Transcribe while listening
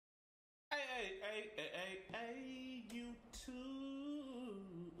you too.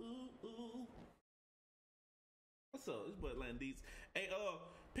 What's up? It's Bud Landis. Hey,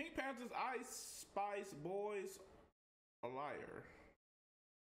 Pink Panther's Ice Spice Boys a Liar.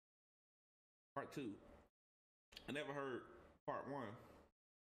 Part 2. I never heard part 1.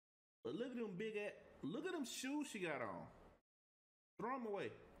 But look at them look at them shoes she got on. Throw them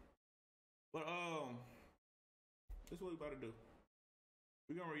away. But this is what we about to do.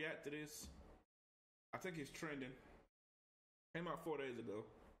 We're gonna react to this. I think it's trending. Came out 4 days ago.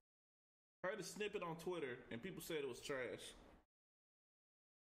 Heard a snippet on Twitter and people said it was trash.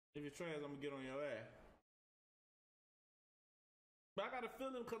 If it's trash, I'm gonna get on your ass. But I got a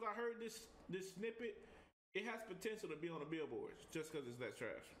feeling because I heard this snippet, it has potential to be on the billboards just because it's that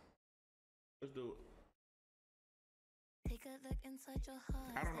trash. Let's do it. Take a look inside your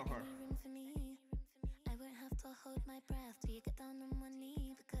heart. I don't know her. Any room for me? I won't have to hold my breath till you get down on one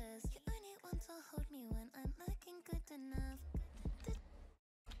knee, because you only want to hold me when I'm looking good enough.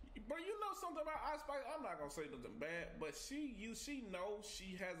 But you know something about Ice Spice? I'm not gonna say nothing bad, but she knows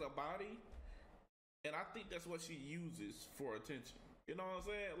she has a body, and I think that's what she uses for attention. You know what I'm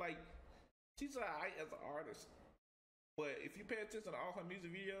saying? Like, she's alright as an artist, but if you pay attention to all her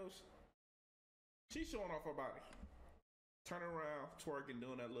music videos, she's showing off her body, turning around, twerking,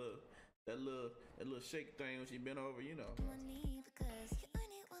 doing that little shake thing when she bent over, you know. Because you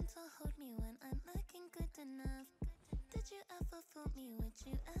only want to hold me when I'm looking good enough. Did you ever fool me? Would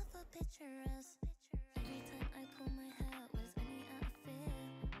you ever picture us? Every time I pull my hair, it was only out of fear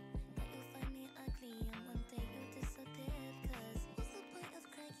that you'll find me ugly and one day you'll disappear. Cause what's the point of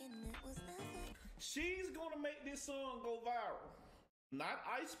crying? It was never. She's gonna make this song go viral. Not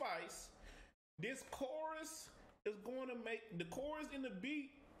Ice Spice. This chorus is going to make, the chorus in the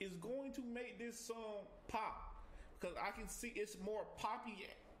beat is going to make this song pop. Because I can see it's more poppy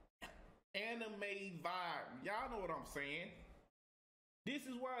anime vibe. Y'all know what I'm saying. This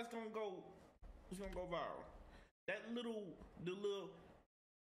is why it's gonna go viral. That the little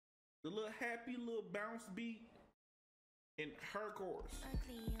happy little bounce beat in her chorus.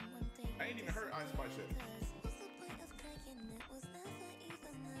 I ain't even heard Ice Spice yet.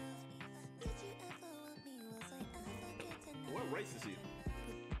 What race is he?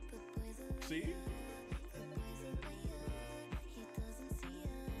 See?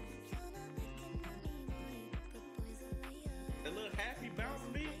 That little happy bounce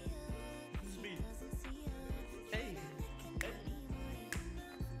beat. Speed. Hey.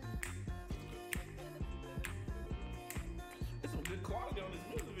 There's some good quality on this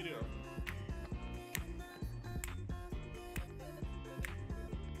music video.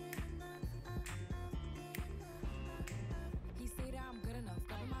 He say that I'm good enough.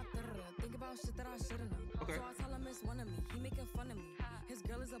 Got my think about shit that I shouldn't know. Okay. So I tell him it's one of me. He making fun of me. His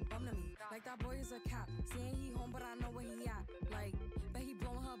girl is a bum to me. Like that boy is a cap. Saying he home, but I know where he at. Like, bet he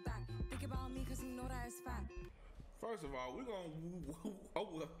blowing her back. Think about me, cause he know that it's fat. First of all, we're gonna.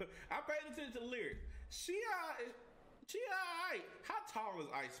 I paid attention to the lyric. She alright. How tall is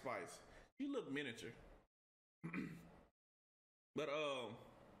Ice Spice? You look miniature. But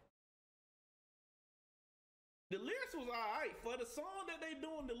the lyrics was alright. For the song that they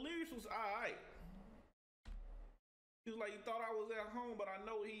doing, the lyrics was alright. He was like, you thought I was at home, but I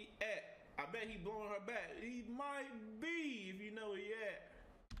know where he at. I bet he blowing her back. He might be, if you know where he at.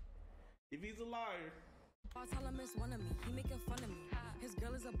 If he's a liar. I tell him it's one of me. He making fun of me. His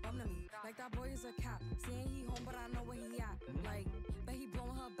girl is a bum to me. Like that boy is a cap. Saying he home, but I know where he at. Like, bet he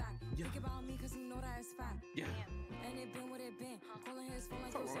blowing her back. Yeah. Think about me, cause he know that it's fat. Yeah. And it been what it been. Calling his phone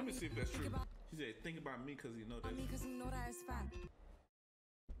like, let me see if that's true. He said, think about me, cause he know that. Me, cause he know that it's fat.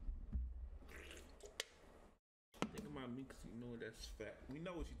 Think about me, cause you know that's fat. We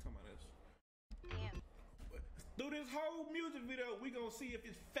know what she's talking about. This. Damn. Through this whole music video, we gonna see if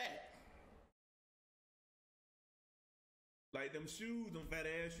it's fat. Like them shoes, them fat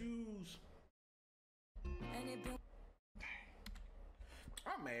ass shoes. And it been.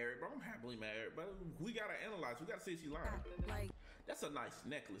 I'm married, bro. I'm happily married, but we gotta analyze. We gotta see if she lying. Like, that's a nice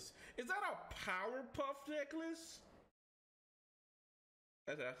necklace. Is that a Powerpuff necklace?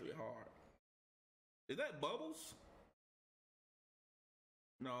 That's actually hard. Is that Bubbles?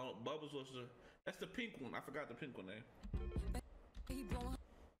 No, Bubbles was that's the pink one. I forgot the pink one name.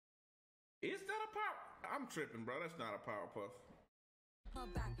 Is that a power? I'm tripping, bro. That's not a Powerpuff.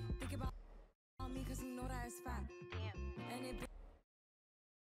 Back. Think about me, cause you know that it's fat. Damn. And it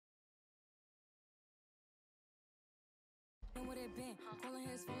been what it been. Calling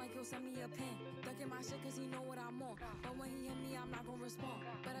his phone like he'll send me a pin. Ducking my shit cause he know what I'm on. But when he hit me, I'm not gonna respond.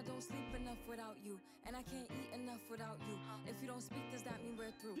 But I don't sleep enough without you. And I can't eat enough without you. If you don't speak, does that mean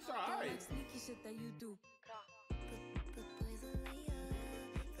we're through? It's alright. Don't like sneaky shit that you do. Good boy's a liar.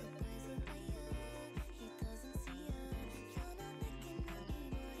 Good boy's a liar. He doesn't see ya. You're not looking at me,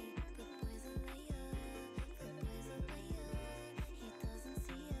 boy. Good boy's a liar. Good boy's a liar. He doesn't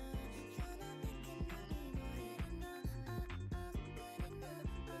see ya. You're not looking at me, boy. Good enough.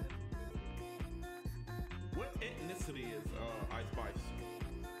 What ethnicity is Ice Spice?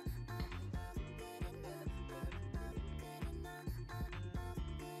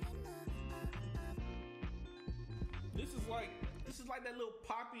 This is like that little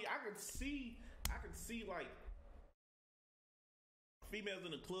poppy. I could see like females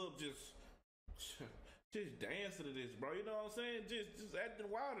in the club just dancing to this, bro. You know what I'm saying? Just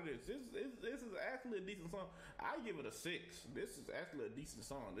acting wild to this. This is actually a decent song. I give it a 6. This is actually a decent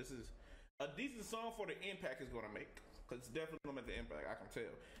song. This is a decent song for the impact it's gonna make. Cause it's definitely gonna make the impact. I can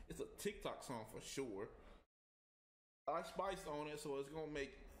tell. It's a TikTok song for sure. I spiced on it, so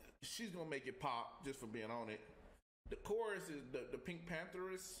she's gonna make it pop just for being on it. The chorus is the Pink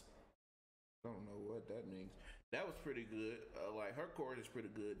Pantheress. I don't know what that means. That was pretty good. Like her chorus is pretty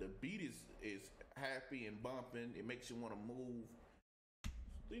good. The beat is happy and bumping. It makes you want to move.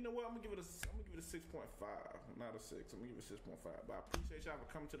 So you know what? I'm gonna give it a 6.5, not a 6. I'm gonna give it a 6.5. But I appreciate y'all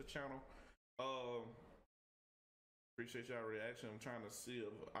for coming to the channel. Appreciate y'all reaction. I'm trying to see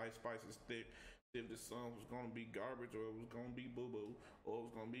if Ice Spice is thick. If this song was gonna be garbage or it was gonna be boo boo or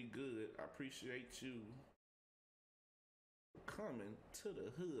it was gonna be good. I appreciate you coming to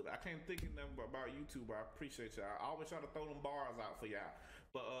the hood. I can't think of nothing about YouTube, but I appreciate y'all. I always try to throw them bars out for y'all.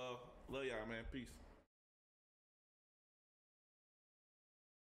 But love y'all, man. Peace.